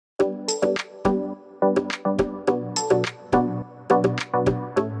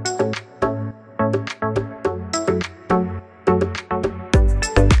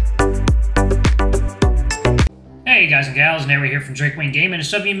Legendary here from Drakewing Gaming, and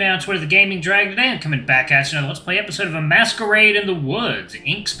some of you may on Twitter, the Gaming Dragon. Today I'm coming back at you another Let's Play episode of a Masquerade in the Woods,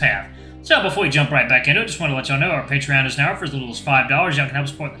 Ink's Path. So before we jump right back into it, just want to let y'all know our Patreon is now for as little as $5. Y'all can help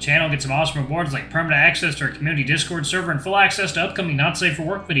support the channel, get some awesome rewards like permanent access to our community Discord server and full access to upcoming Not Safe for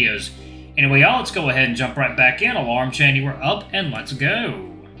Work videos. Anyway, y'all, let's go ahead and jump right back in. Alarm chain, you were up, and let's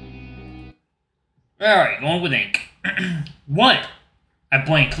go. Alright, going with Ink. What? I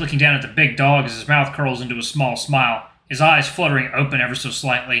blink, looking down at the big dog as his mouth curls into a small smile, his eyes fluttering open ever so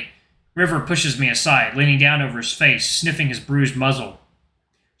slightly. River pushes me aside, leaning down over his face, sniffing his bruised muzzle.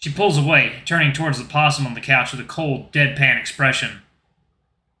 She pulls away, turning towards the possum on the couch with a cold, deadpan expression.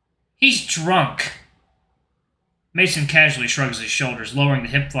 He's drunk. Mason casually shrugs his shoulders, lowering the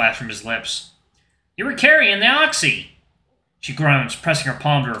hip flash from his lips. You were carrying the oxy. She groans, pressing her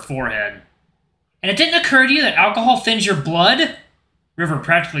palm to her forehead. And it didn't occur to you that alcohol thins your blood? River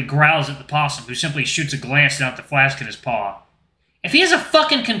practically growls at the possum, who simply shoots a glance down at the flask in his paw. If he has a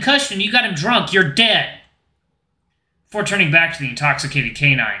fucking concussion and you got him drunk, you're dead. Before turning back to the intoxicated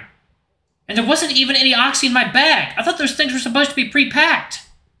canine. And there wasn't even any oxy in my bag. I thought those things were supposed to be pre-packed.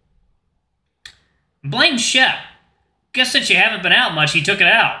 Blame Shep. Guess since you haven't been out much, he took it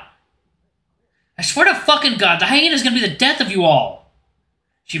out. I swear to fucking God, the hyena's gonna be the death of you all.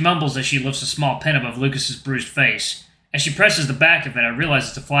 She mumbles as she lifts a small pin above Lucas's bruised face. As she presses the back of it, I realize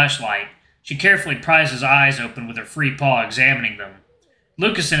it's a flashlight. She carefully pries his eyes open with her free paw, examining them.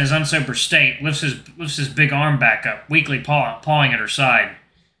 Lucas, in his unsober state, lifts his big arm back up, weakly pawing at her side.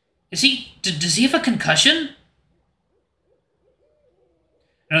 Does he have a concussion?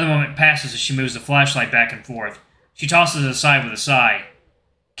 Another moment passes as she moves the flashlight back and forth. She tosses it aside with a sigh.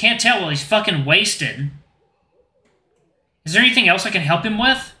 Can't tell while he's fucking wasted. Is there anything else I can help him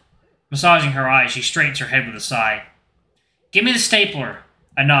with? Massaging her eyes, she straightens her head with a sigh. Give me the stapler.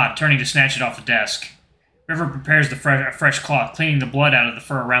 I nod, turning to snatch it off the desk. River prepares a fresh cloth, cleaning the blood out of the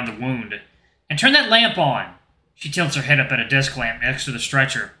fur around the wound. And turn that lamp on. She tilts her head up at a desk lamp next to the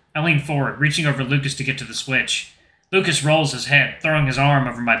stretcher. I lean forward, reaching over Lucas to get to the switch. Lucas rolls his head, throwing his arm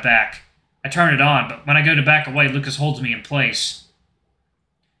over my back. I turn it on, but when I go to back away, Lucas holds me in place.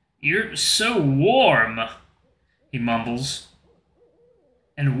 You're so warm, he mumbles.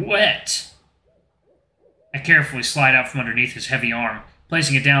 And wet. I carefully slide out from underneath his heavy arm,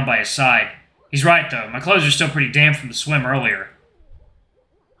 placing it down by his side. He's right, though. My clothes are still pretty damp from the swim earlier.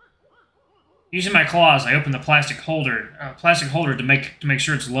 Using my claws, I open the plastic holder to make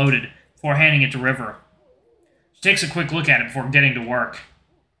sure it's loaded before handing it to River. She takes a quick look at it before getting to work.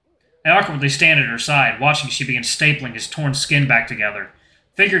 I awkwardly stand at her side, watching as she begins stapling his torn skin back together.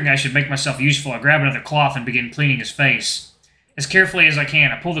 Figuring I should make myself useful, I grab another cloth and begin cleaning his face. As carefully as I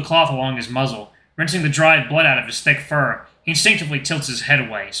can, I pull the cloth along his muzzle, rinsing the dried blood out of his thick fur. He instinctively tilts his head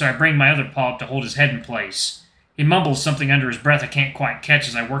away, so I bring my other paw up to hold his head in place. He mumbles something under his breath I can't quite catch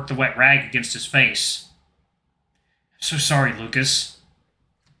as I work the wet rag against his face. I'm so sorry, Lucas.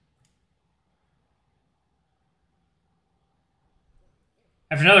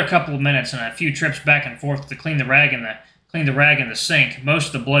 After another couple of minutes and a few trips back and forth to clean the rag in the sink, most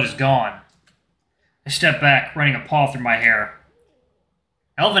of the blood is gone. I step back, running a paw through my hair.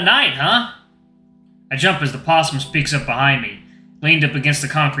 Hell of a night, huh? I jump as the possum speaks up behind me, leaned up against the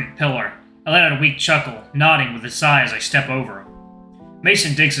concrete pillar. I let out a weak chuckle, nodding with a sigh as I step over.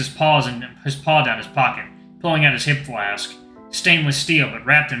 Mason digs his paw down his pocket, pulling out his hip flask, stainless steel but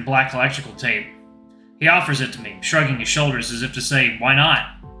wrapped in black electrical tape. He offers it to me, shrugging his shoulders as if to say, why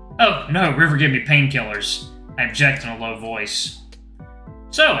not? Oh, no, River gave me painkillers. I object in a low voice.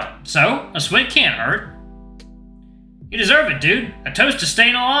 So, a swig can't hurt. You deserve it, dude. A toast to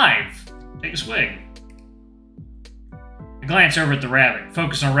staying alive. Take a swig. I glance over at the rabbit,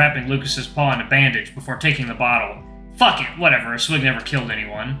 focus on wrapping Lucas's paw in a bandage before taking the bottle. Fuck it, whatever, a swig never killed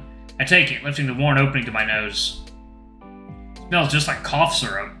anyone. I take it, lifting the worn opening to my nose. It smells just like cough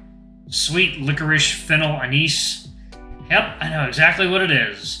syrup. Sweet licorice, fennel, anise. Yep, I know exactly what it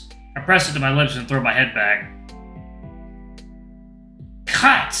is. I press it to my lips and throw my head back.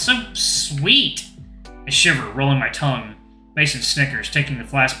 God, it's so sweet. I shiver, rolling my tongue. Mason snickers, taking the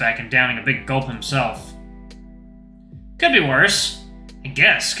flask back and downing a big gulp himself. Could be worse. I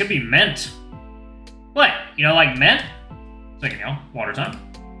guess. Could be mint. What? You don't like mint? It's like, water time.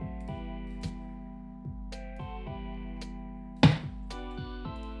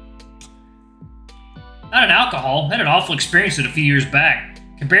 Not an alcohol. I had an awful experience with it a few years back.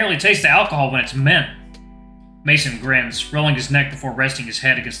 Can barely taste the alcohol when it's mint. Mason grins, rolling his neck before resting his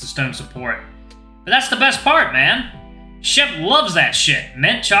head against the stone support. But that's the best part, man. Shep loves that shit.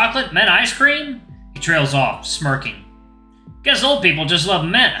 Mint chocolate, mint ice cream. He trails off, smirking. Guess old people just love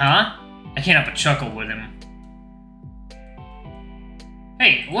mint, huh? I can't help but chuckle with him.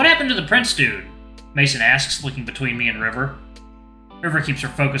 Hey, what happened to the Prince dude? Mason asks, looking between me and River. River keeps her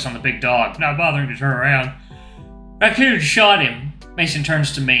focus on the big dog, not bothering to turn around. Raccoon shot him. Mason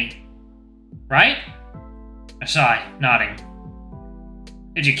turns to me. Right? I sigh, nodding.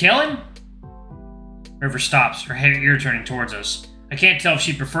 Did you kill him? River stops, her ear turning towards us. I can't tell if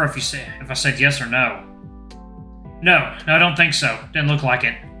she'd prefer if I said yes or no. No, I don't think so. Didn't look like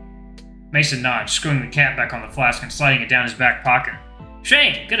it. Mason nods, screwing the cap back on the flask and sliding it down his back pocket.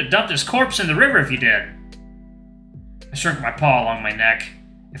 Shame, could have dumped his corpse in the river if you did. I struck my paw along my neck.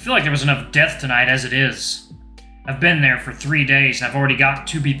 I feel like there was enough death tonight as it is. I've been there for 3 days and I've already got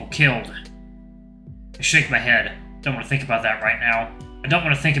 2 people killed. I shake my head. Don't want to think about that right now. I don't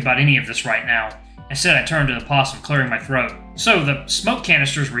want to think about any of this right now. Instead, I turn to the possum, clearing my throat. So, the smoke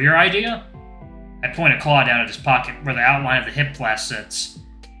canisters were your idea? I point a claw down at his pocket, where the outline of the hip flask sits.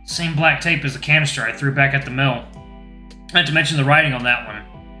 Same black tape as the canister I threw back at the mill. Not to mention the writing on that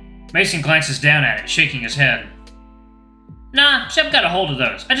one. Mason glances down at it, shaking his head. Nah, Shep got a hold of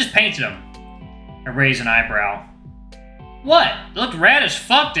those. I just painted them. I raise an eyebrow. What? They looked rad as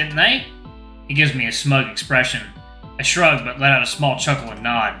fuck, didn't they? He gives me a smug expression. I shrug, but let out a small chuckle and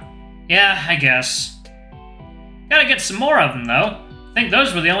nod. Yeah, I guess. Gotta get some more of them, though. I think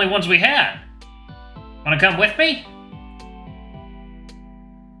those were the only ones we had. Wanna come with me?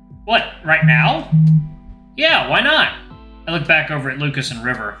 What, right now? Yeah, why not? I look back over at Lucas and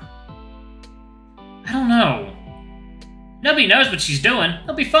River. I don't know. Nobody knows what she's doing.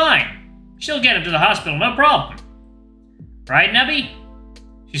 He'll be fine. She'll get him to the hospital, no problem. Right, Nebby?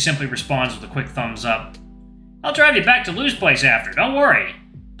 She simply responds with a quick thumbs up. I'll drive you back to Lou's place after, don't worry.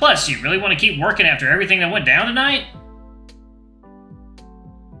 Plus, you really want to keep working after everything that went down tonight?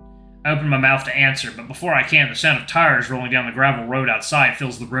 I open my mouth to answer, but before I can, the sound of tires rolling down the gravel road outside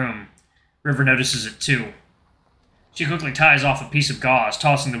fills the room. River notices it too. She quickly ties off a piece of gauze,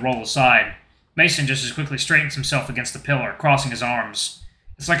 tossing the roll aside. Mason just as quickly straightens himself against the pillar, crossing his arms.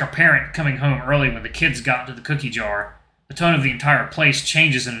 It's like a parent coming home early when the kids got to the cookie jar. The tone of the entire place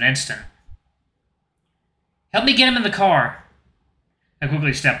changes in an instant. Help me get him in the car. I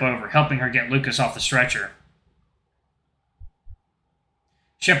quickly step over, helping her get Lucas off the stretcher.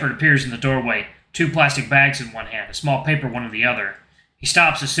 Shepard appears in the doorway, 2 plastic bags in one hand, a small paper one in the other. He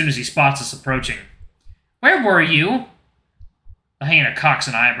stops as soon as he spots us approaching. Where were you? The hyena cocks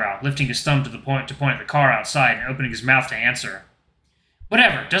an eyebrow, lifting his thumb to point at the car outside and opening his mouth to answer.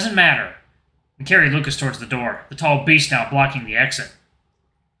 Whatever, doesn't matter. We carry Lucas towards the door, the tall beast now blocking the exit.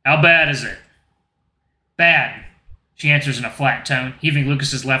 How bad is it? Bad, she answers in a flat tone, heaving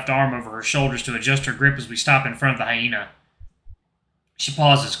Lucas's left arm over her shoulders to adjust her grip as we stop in front of the hyena. She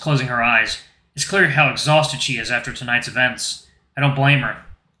pauses, closing her eyes. It's clear how exhausted she is after tonight's events. I don't blame her.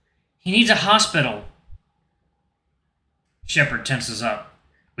 He needs a hospital. Shepard tenses up.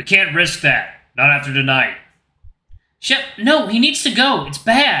 We can't risk that. Not after tonight. No, he needs to go. It's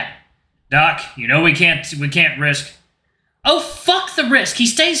bad. Doc, you know we can't risk. Oh, fuck the risk. He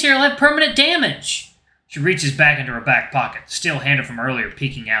stays here, he'll have permanent damage. She reaches back into her back pocket, the steel handle from earlier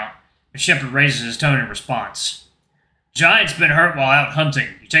peeking out, but Shepard raises his tone in response. Giant's been hurt while out hunting.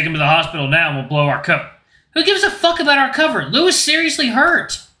 You take him to the hospital now and we'll blow our cover. Who gives a fuck about our cover? Lou is seriously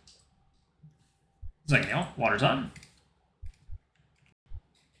hurt. It's like, water's on.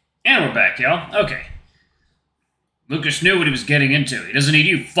 And we're back, y'all. Okay. Lucas knew what he was getting into. He doesn't need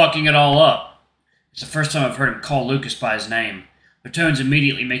you fucking it all up. It's the first time I've heard him call Lucas by his name. Their tones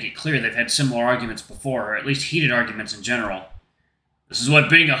immediately make it clear they've had similar arguments before, or at least heated arguments in general. This is what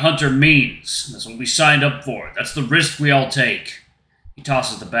being a hunter means. That's what we signed up for. That's the risk we all take. He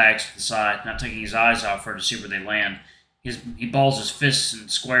tosses the bags to the side, not taking his eyes off her to see where they land. He balls his fists and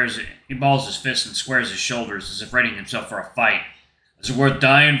squares his shoulders as if readying himself for a fight. This is worth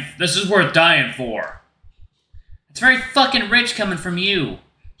dying for. It's very fucking rich coming from you.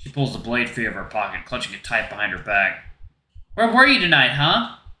 She pulls the blade free of her pocket, clutching it tight behind her back. Where were you tonight,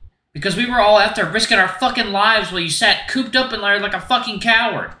 huh? Because we were all out there risking our fucking lives while you sat cooped up in there like a fucking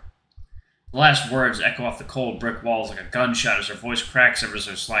coward. The last words echo off the cold brick walls like a gunshot as her voice cracks ever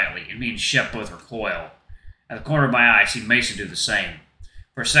so slightly, and me and Shep both recoil. At the corner of my eye, I see Mason do the same.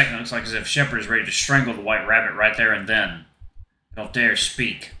 For a second, it looks like as if Shepard is ready to strangle the white rabbit right there and then. I don't dare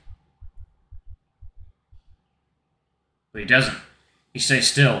speak. But he doesn't. He stays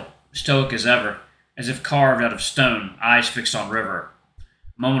still, stoic as ever, as if carved out of stone, eyes fixed on River.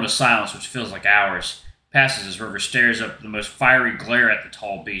 A moment of silence, which feels like hours, passes as River stares up with the most fiery glare at the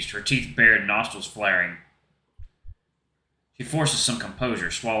tall beast, her teeth bared, nostrils flaring. She forces some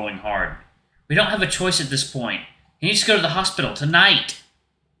composure, swallowing hard. We don't have a choice at this point. He needs to go to the hospital tonight.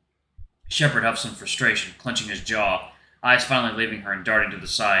 Shepard huffs in frustration, clenching his jaw. eyes finally leaving her and darting to the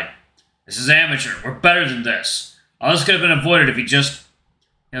side. This is amateur. We're better than this. All this could have been avoided if he just...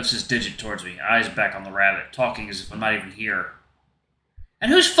 He lifts his digit towards me, eyes back on the rabbit, talking as if I'm not even here.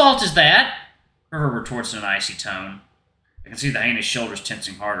 And whose fault is that? River retorts in an icy tone. I can see the hyena's shoulders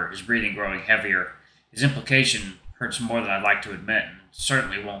tensing harder, his breathing growing heavier. His implication hurts more than I'd like to admit, and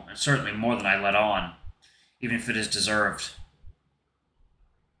certainly more than I let on, even if it is deserved.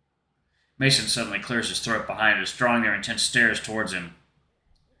 Mason suddenly clears his throat behind us, drawing their intense stares towards him.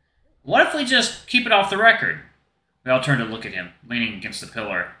 What if we just keep it off the record? We all turn to look at him, leaning against the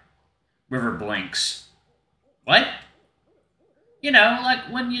pillar. River blinks. What? You know,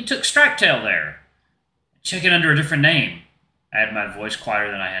 like when you took Stripetail there. Check it under a different name. I added my voice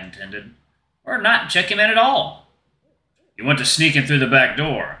quieter than I had intended. Or not check him in at all. You went to sneak in through the back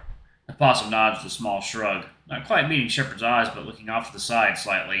door. The possum nods with a small shrug, not quite meeting Shepard's eyes, but looking off to the side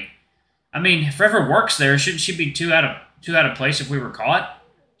slightly. I mean, if River works there, shouldn't she be too out of place if we were caught?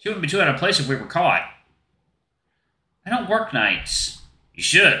 She wouldn't be too out of place if we were caught. I don't work nights. You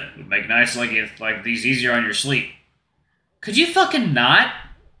should. It would make nights like these easier on your sleep. Could you fucking not?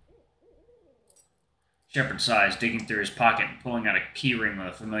 Shepard sighs, digging through his pocket and pulling out a key ring with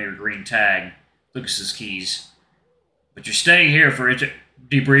a familiar green tag. Lucas's keys. But you're staying here for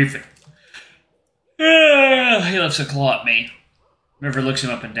debriefing. He lifts a claw at me. River looks him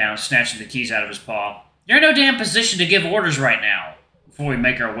up and down, snatching the keys out of his paw. You're in no damn position to give orders right now, before we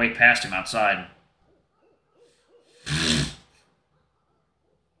make our way past him outside.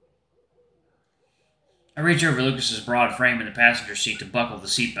 I reach over Lucas's broad frame in the passenger seat to buckle the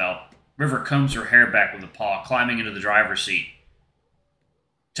seatbelt. River combs her hair back with a paw, climbing into the driver's seat.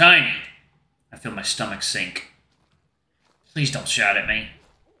 Tiny! I feel my stomach sink. Please don't shout at me.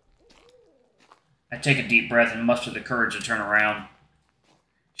 I take a deep breath and muster the courage to turn around.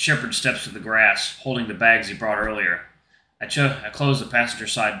 Shepard steps to the grass, holding the bags he brought earlier. I close the passenger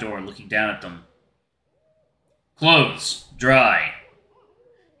side door, looking down at them. Clothes. Dry.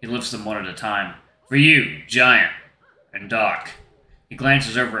 He lifts them one at a time. For you, Giant. And Doc. He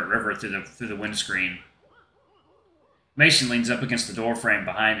glances over at River through the windscreen. Mason leans up against the door frame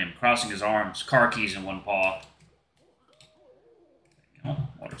behind him, crossing his arms, car keys in one paw. Oh,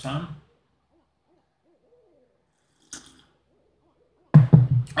 water time.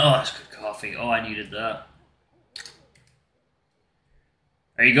 Oh, that's good coffee. Oh, I needed that.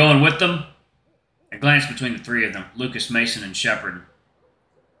 Are you going with them? I glance between the three of them, Lucas, Mason, and Shepard.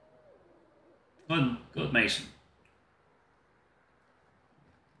 Go with Mason.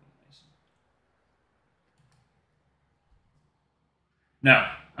 No,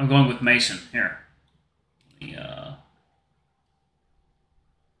 I'm going with Mason. Here. Let me, say that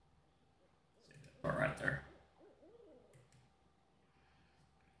part right there.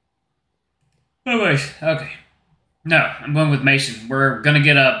 Oh, wait. Okay. No, I'm going with Mason. We're gonna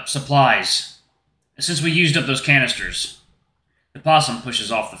get supplies. Since we used up those canisters. The possum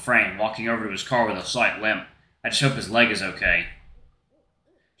pushes off the frame, walking over to his car with a slight limp. I just hope his leg is okay.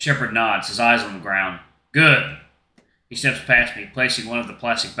 Shepard nods, his eyes on the ground. Good. He steps past me, placing one of the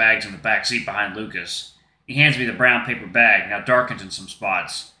plastic bags in the back seat behind Lucas. He hands me the brown paper bag, now darkened in some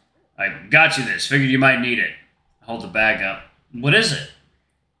spots. I got you this. Figured you might need it. I hold the bag up. What is it?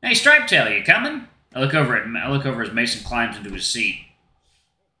 Hey, Stripetail, you coming? I look over as Mason climbs into his seat.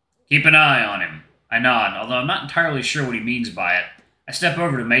 Keep an eye on him. I nod, although I'm not entirely sure what he means by it. I step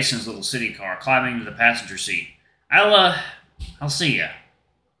over to Mason's little city car, climbing into the passenger seat. I'll see ya.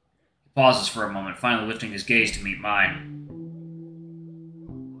 He pauses for a moment, finally lifting his gaze to meet mine.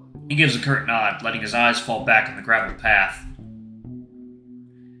 He gives a curt nod, letting his eyes fall back on the gravel path.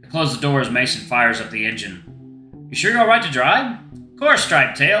 I close the door as Mason fires up the engine. You sure you're alright to drive? Of course,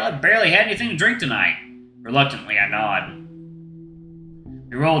 Stripetail. I barely had anything to drink tonight. Reluctantly, I nod.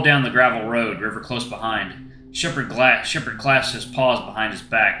 We roll down the gravel road, River close behind. Shepard clasps his paws behind his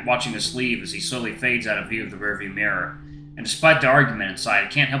back, watching his sleeve as he slowly fades out of view of the rearview mirror. And despite the argument inside, I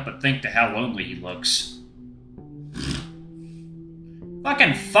can't help but think to how lonely he looks.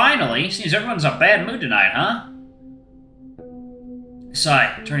 Fucking finally! Seems everyone's in a bad mood tonight, huh? I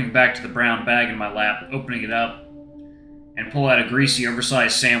sigh, turning back to the brown bag in my lap, opening it up, and pull out a greasy,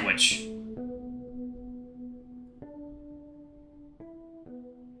 oversized sandwich.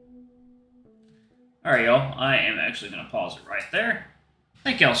 Alright, y'all. I am actually going to pause it right there.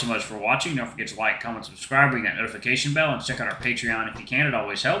 Thank y'all so much for watching. Don't forget to like, comment, subscribe, ring that notification bell, and check out our Patreon if you can. It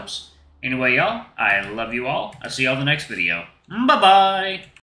always helps. Anyway, y'all, I love you all. I'll see y'all in the next video. Bye-bye!